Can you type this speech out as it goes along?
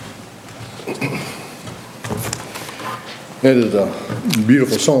That is a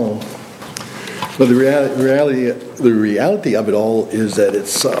beautiful song. But the reality of it all is that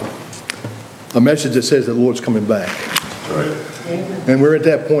it's a message that says that the Lord's coming back. Right. And we're at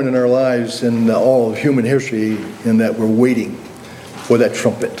that point in our lives in all of human history in that we're waiting for that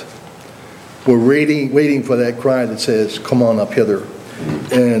trumpet. We're waiting for that cry that says, come on up hither.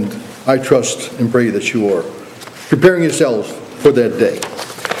 And I trust and pray that you are preparing yourselves for that day.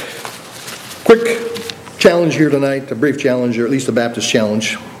 Quick challenge here tonight, a brief challenge, or at least a Baptist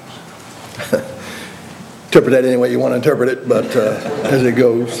challenge. Interpret that any way you want to interpret it, but as it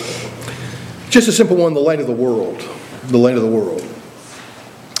goes. Just a simple one, the light of the world. The light of the world.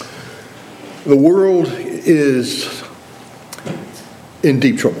 The world is in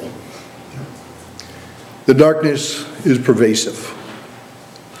deep trouble. The darkness is pervasive.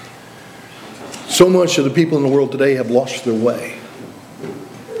 So much of the people in the world today have lost their way.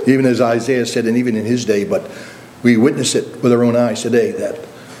 Even as Isaiah said, and even in his day, but we witness it with our own eyes today, that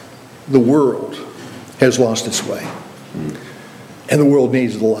the world has lost its way. And the world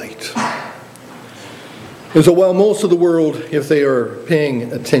needs the light. And so while most of the world, if they are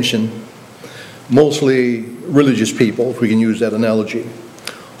paying attention, mostly religious people, if we can use that analogy,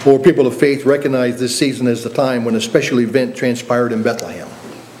 or people of faith, recognize this season as the time when a special event transpired in Bethlehem.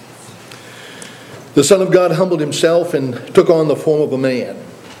 The Son of God humbled himself and took on the form of a man.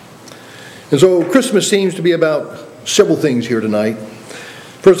 And so Christmas seems to be about several things here tonight.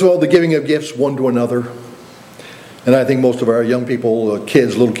 First of all, the giving of gifts one to another. And I think most of our young people,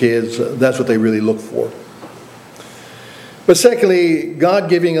 kids, little kids, that's what they really look for. But secondly, God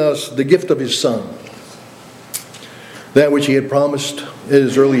giving us the gift of his Son. That which he had promised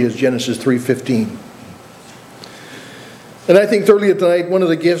as early as Genesis 3:15. And I think thirdly tonight, one of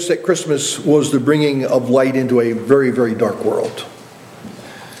the gifts at Christmas was the bringing of light into a very, very dark world.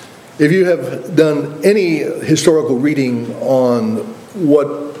 If you have done any historical reading on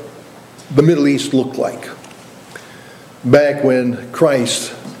what the Middle East looked like back when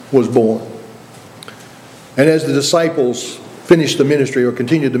Christ was born, and as the disciples finished the ministry or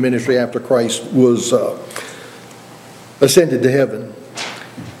continued the ministry after Christ was ascended to heaven,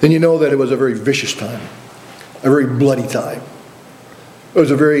 then you know that it was a very vicious time, a very bloody time. It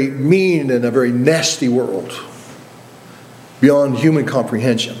was a very mean and a very nasty world beyond human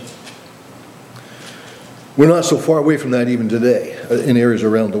comprehension. We're not so far away from that even today in areas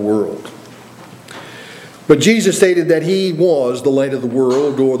around the world. But Jesus stated that he was the light of the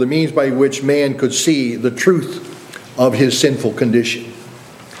world, or the means by which man could see the truth of his sinful condition.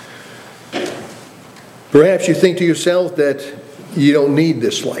 Perhaps you think to yourself that you don't need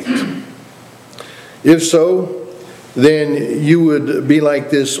this light. If so, then you would be like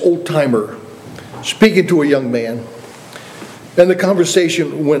this old-timer speaking to a young man. And the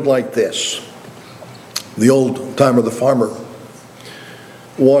conversation went like this. The old-timer, the farmer,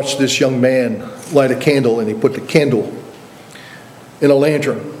 watched this young man light a candle, and he put the candle in a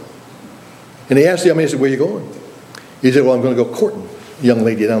lantern. And he asked the young man, he said, where are you going? He said, well, I'm going to go courting a young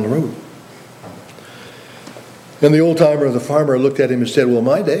lady down the road. And the old-timer, the farmer, looked at him and said, well, in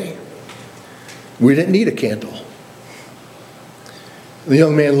my day, we didn't need a candle. The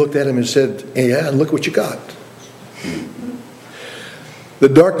young man looked at him and said, yeah, and look what you got. The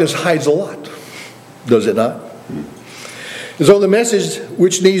darkness hides a lot, does it not? And so the message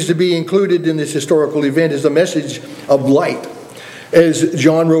which needs to be included in this historical event is the message of light, as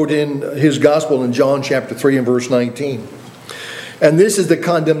John wrote in his gospel in John chapter 3 and verse 19. And this is the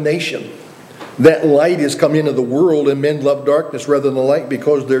condemnation, that light is come into the world, and men love darkness rather than the light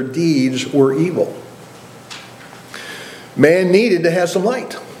because their deeds were evil. Man needed to have some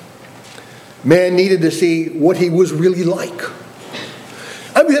light. Man needed to see what he was really like.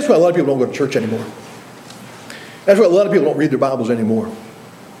 I mean, that's why a lot of people don't go to church anymore. That's why a lot of people don't read their Bibles anymore.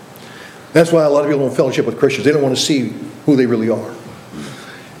 That's why a lot of people don't fellowship with Christians. They don't want to see who they really are.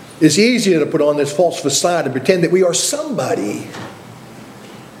 It's easier to put on this false facade and pretend that we are somebody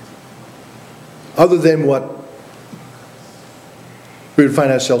other than what we would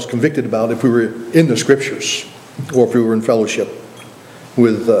find ourselves convicted about if we were in the Scriptures or if we were in fellowship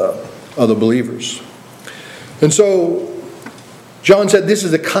with other believers. And so John said this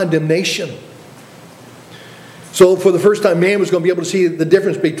is a condemnation. So for the first time, man was going to be able to see the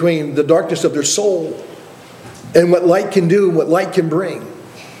difference between the darkness of their soul and what light can do and what light can bring.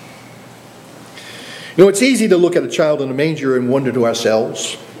 You know, it's easy to look at a child in a manger and wonder to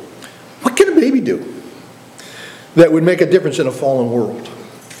ourselves, what can a baby do that would make a difference in a fallen world?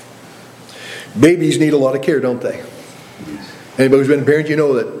 Babies need a lot of care, don't they? Anybody who's been a parent, you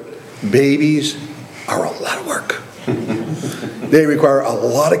know that babies are a lot of work. They require a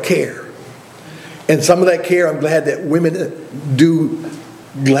lot of care. And some of that care I'm glad that women do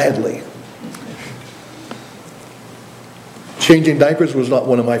gladly. Changing diapers was not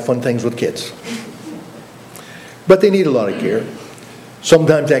one of my fun things with kids. But they need a lot of care.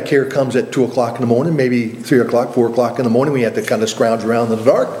 Sometimes that care comes at 2 o'clock in the morning, maybe 3 o'clock, 4 o'clock in the morning. We have to kind of scrounge around in the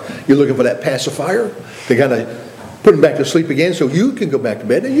dark. You're looking for that pacifier to kind of put them back to sleep again so you can go back to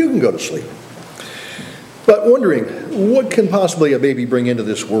bed and you can go to sleep. But wondering, what can possibly a baby bring into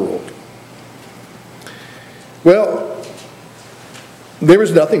this world? Well, there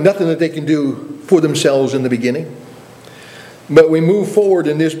is nothing that they can do for themselves in the beginning. But we move forward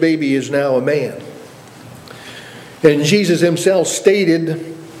and this baby is now a man. And Jesus himself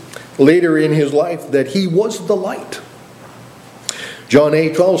stated later in his life that he was the light. John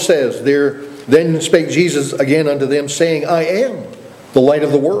 8:12 says, Then spake Jesus again unto them, saying, I am the light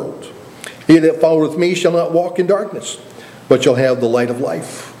of the world. He that followeth me shall not walk in darkness, but shall have the light of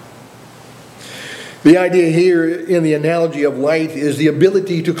life. The idea here in the analogy of light is the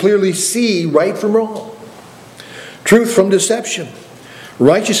ability to clearly see right from wrong, truth from deception,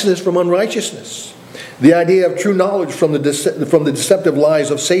 righteousness from unrighteousness. The idea of true knowledge from the deceptive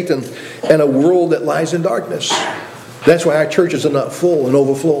lies of Satan and a world that lies in darkness. That's why our churches are not full and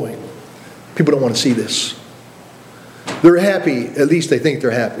overflowing. People don't want to see this. They're happy, at least they think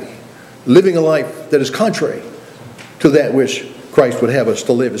they're happy, living a life that is contrary to that which Christ would have us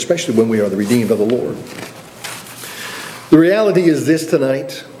to live, especially when we are the redeemed of the Lord. The reality is this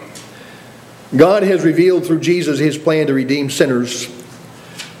tonight. God has revealed through Jesus his plan to redeem sinners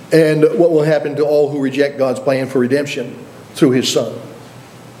and what will happen to all who reject God's plan for redemption through his Son.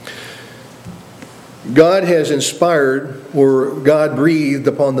 God has inspired, or God breathed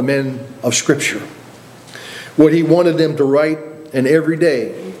upon the men of Scripture what he wanted them to write, and every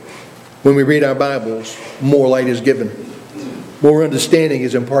day when we read our Bibles, more light is given. More understanding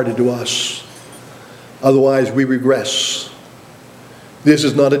is imparted to us. Otherwise, we regress. This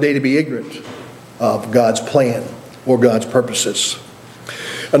is not a day to be ignorant of God's plan or God's purposes.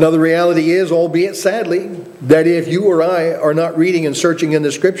 Another reality is, albeit sadly, that if you or I are not reading and searching in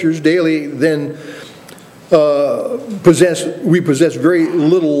the Scriptures daily, then we possess very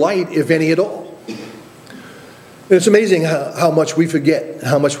little light, if any at all. And it's amazing how much we forget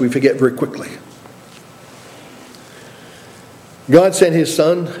very quickly. God sent his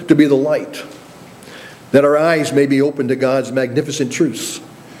Son to be the light, that our eyes may be open to God's magnificent truths.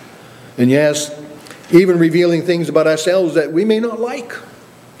 And yes, even revealing things about ourselves that we may not like.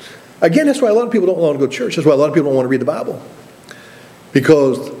 Again, that's why a lot of people don't want to go to church. That's why a lot of people don't want to read the Bible.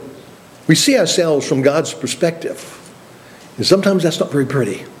 Because we see ourselves from God's perspective. And sometimes that's not very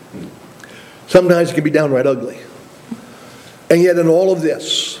pretty. Sometimes it can be downright ugly. And yet in all of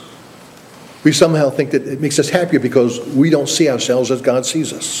this, we somehow think that it makes us happier because we don't see ourselves as God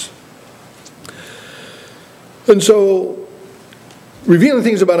sees us. And so, revealing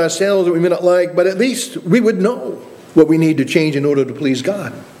things about ourselves that we may not like, but at least we would know what we need to change in order to please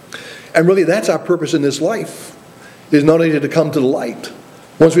God. And really, that's our purpose in this life, is not only to come to the light.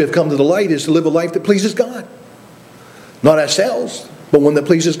 Once we have come to the light, is to live a life that pleases God. Not ourselves, but one that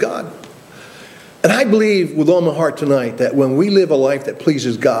pleases God. And I believe with all my heart tonight that when we live a life that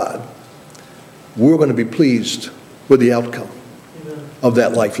pleases God, we're going to be pleased with the outcome of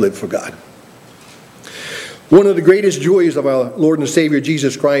that life lived for God. One of the greatest joys of our Lord and Savior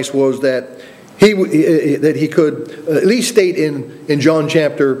Jesus Christ was that he could at least state in John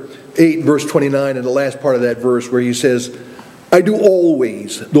chapter 8, verse 29, in the last part of that verse where he says, I do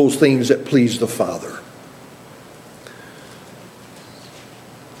always those things that please the Father.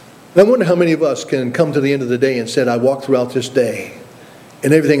 And I wonder how many of us can come to the end of the day and say, I walked throughout this day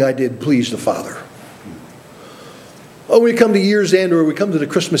and everything I did pleased the Father. Oh, when we come to year's end or we come to the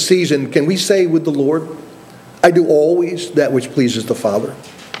Christmas season, can we say with the Lord, I do always that which pleases the Father?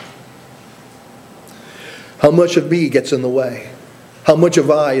 How much of me gets in the way? How much of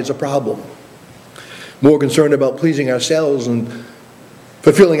I is a problem? More concerned about pleasing ourselves and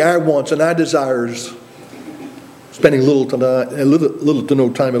fulfilling our wants and our desires, spending little to no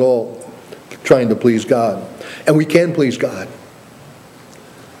time at all trying to please God. And we can please God.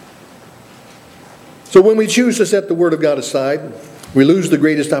 So when we choose to set the Word of God aside, we lose the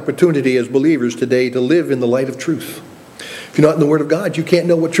greatest opportunity as believers today to live in the light of truth. If you're not in the Word of God, you can't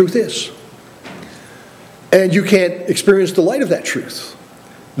know what truth is. And you can't experience the light of that truth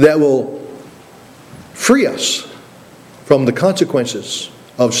that will free us from the consequences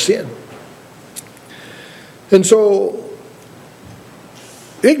of sin. And so,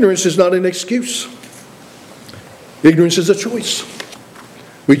 ignorance is not an excuse. Ignorance is a choice.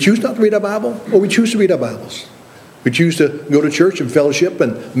 We choose not to read our Bible, or we choose to read our Bibles. We choose to go to church and fellowship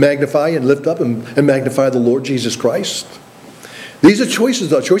and magnify and lift up and magnify the Lord Jesus Christ. These are choices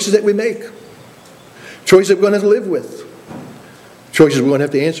that we make. Choices that we're going to have to live with. Choices we're going to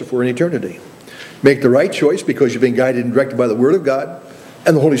have to answer for in eternity. Make the right choice because you've been guided and directed by the Word of God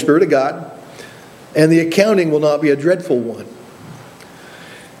and the Holy Spirit of God. And the accounting will not be a dreadful one.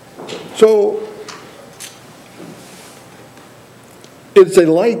 So, it's a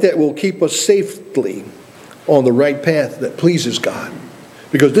light that will keep us safely on the right path that pleases God.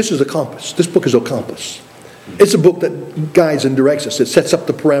 Because this is a compass. This book is a compass. It's a book that guides and directs us. It sets up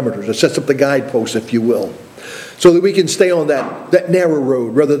the parameters. It sets up the guideposts, if you will. So that we can stay on that narrow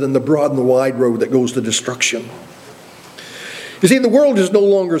road rather than the broad and the wide road that goes to destruction. You see, the world is no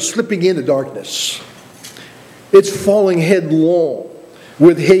longer slipping into darkness. It's falling headlong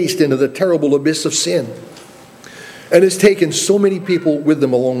with haste into the terrible abyss of sin. And it's taken so many people with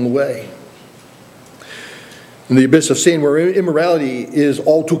them along the way. In the abyss of sin where immorality is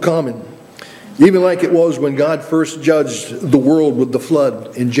all too common. Even like it was when God first judged the world with the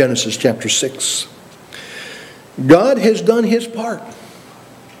flood in Genesis chapter 6. God has done His part.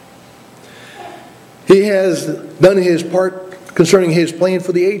 He has done His part concerning His plan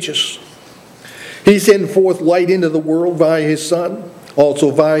for the ages. He sent forth light into the world via His Son, also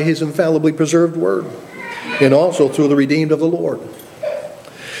via His infallibly preserved Word, and also through the redeemed of the Lord.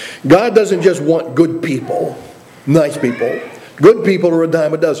 God doesn't just want good people, nice people. Good people are a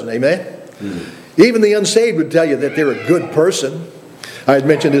dime a dozen, amen? Even the unsaved would tell you that they're a good person. I had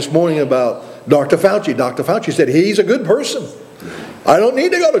mentioned this morning about Dr. Fauci. Dr. Fauci said he's a good person. I don't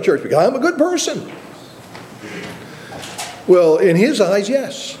need to go to church because I'm a good person. Well, in his eyes,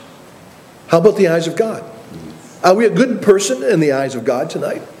 yes. How about the eyes of God? Are we a good person in the eyes of God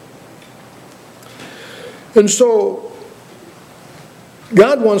tonight? And so,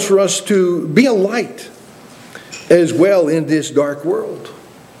 God wants for us to be a light as well in this dark world.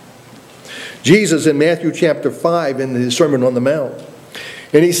 Jesus in Matthew chapter 5 in his Sermon on the Mount.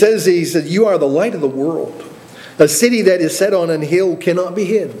 And he says, you are the light of the world. A city that is set on an hill cannot be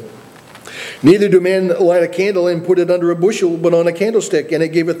hid. Neither do men light a candle and put it under a bushel, but on a candlestick, and it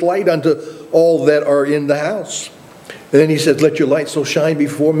giveth light unto all that are in the house. And then he says, let your light so shine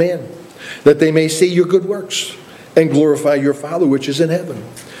before men, that they may see your good works and glorify your Father which is in heaven.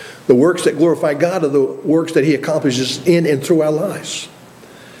 The works that glorify God are the works that He accomplishes in and through our lives.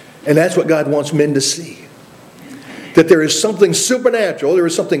 And that's what God wants men to see. That there is something supernatural, there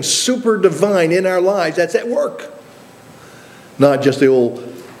is something super divine in our lives that's at work. Not just the old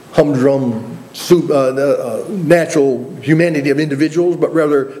humdrum natural humanity of individuals, but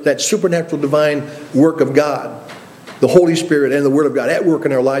rather that supernatural divine work of God, the Holy Spirit and the Word of God at work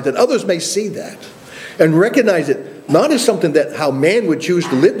in our lives, that others may see that and recognize it not as something that how man would choose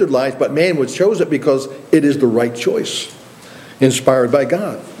to live their lives, but man would choose it because it is the right choice, inspired by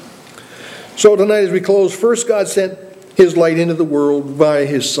God. So tonight as we close, first God sent His light into the world via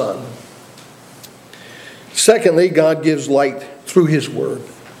His Son. Secondly, God gives light through His Word.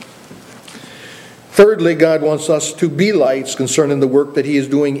 Thirdly, God wants us to be lights concerning the work that He is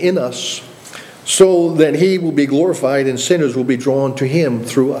doing in us, so that He will be glorified and sinners will be drawn to Him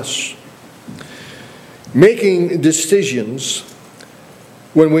through us. Making decisions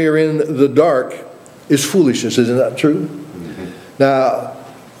when we are in the dark is foolishness, isn't that true? Mm-hmm. Now,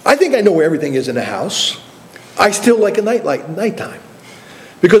 I think I know where everything is in the house. I still like a nightlight at nighttime.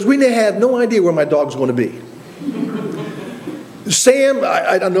 Because we have no idea where my dog's going to be. Sam,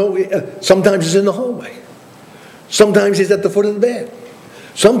 I don't know, sometimes he's in the hallway. Sometimes he's at the foot of the bed.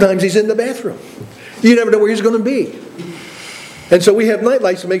 Sometimes he's in the bathroom. You never know where he's going to be. And so we have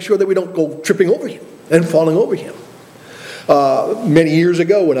nightlights to make sure that we don't go tripping over him and falling over him. Many years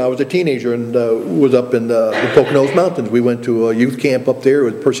ago when I was a teenager and was up in the Poconos Mountains, we went to a youth camp up there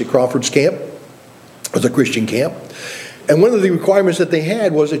with Percy Crawford's camp. It was a Christian camp. And one of the requirements that they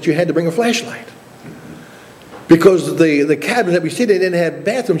had was that you had to bring a flashlight. Because the cabin that we stayed in didn't have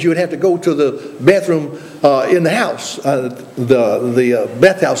bathrooms, you would have to go to the bathroom in the house, the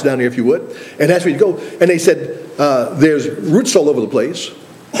bathhouse down there, if you would. And that's where you go. And they said, there's roots all over the place,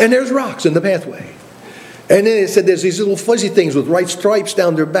 and there's rocks in the pathway. And then it said there's these little fuzzy things with white stripes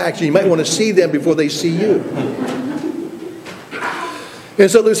down their backs, and you might want to see them before they see you. And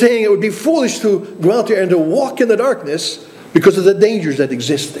so they're saying it would be foolish to go out there and to walk in the darkness because of the dangers that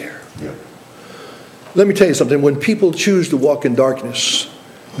exist there. Yeah. Let me tell you something. When people choose to walk in darkness,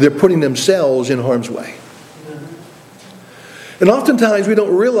 they're putting themselves in harm's way. And oftentimes we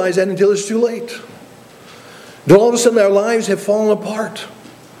don't realize that until it's too late. Then all of a sudden our lives have fallen apart.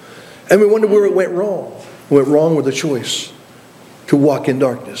 And we wonder where it went wrong. It went wrong with the choice to walk in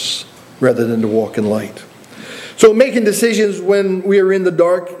darkness rather than to walk in light. So making decisions when we are in the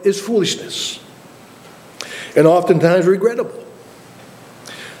dark is foolishness, and oftentimes regrettable.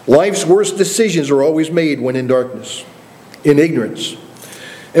 Life's worst decisions are always made when in darkness, in ignorance.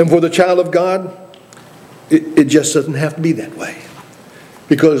 And for the child of God, it just doesn't have to be that way.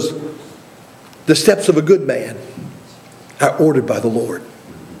 Because the steps of a good man are ordered by the Lord.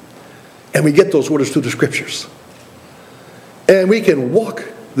 And we get those orders through the Scriptures. And we can walk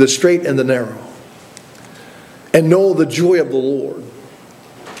the straight and the narrow and know the joy of the Lord,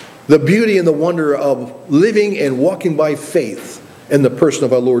 the beauty and the wonder of living and walking by faith in the person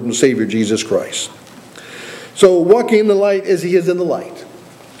of our Lord and Savior Jesus Christ. So walking in the light as He is in the light.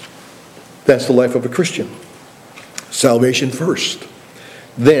 That's the life of a Christian. Salvation first.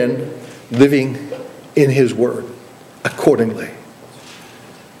 Then living in His Word accordingly.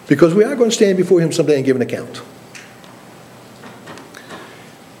 Because we are going to stand before Him someday and give an account.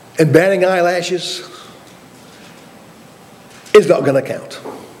 And batting eyelashes is not going to count.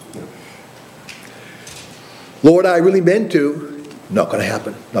 Lord, I really meant to. Not going to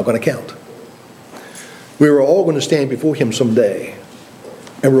happen. Not going to count. We are all going to stand before Him someday.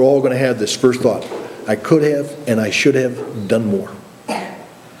 And we're all going to have this first thought. I could have and I should have done more.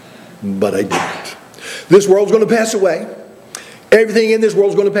 But I didn't. This world's going to pass away. Everything in this world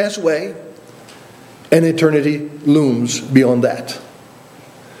is going to pass away. And eternity looms beyond that.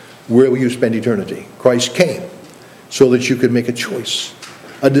 Where will you spend eternity? Christ came so that you could make a choice,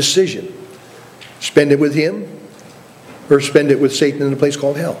 a decision. Spend it with Him or spend it with Satan in a place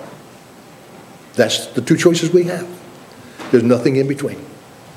called hell. That's the two choices we have. There's nothing in between.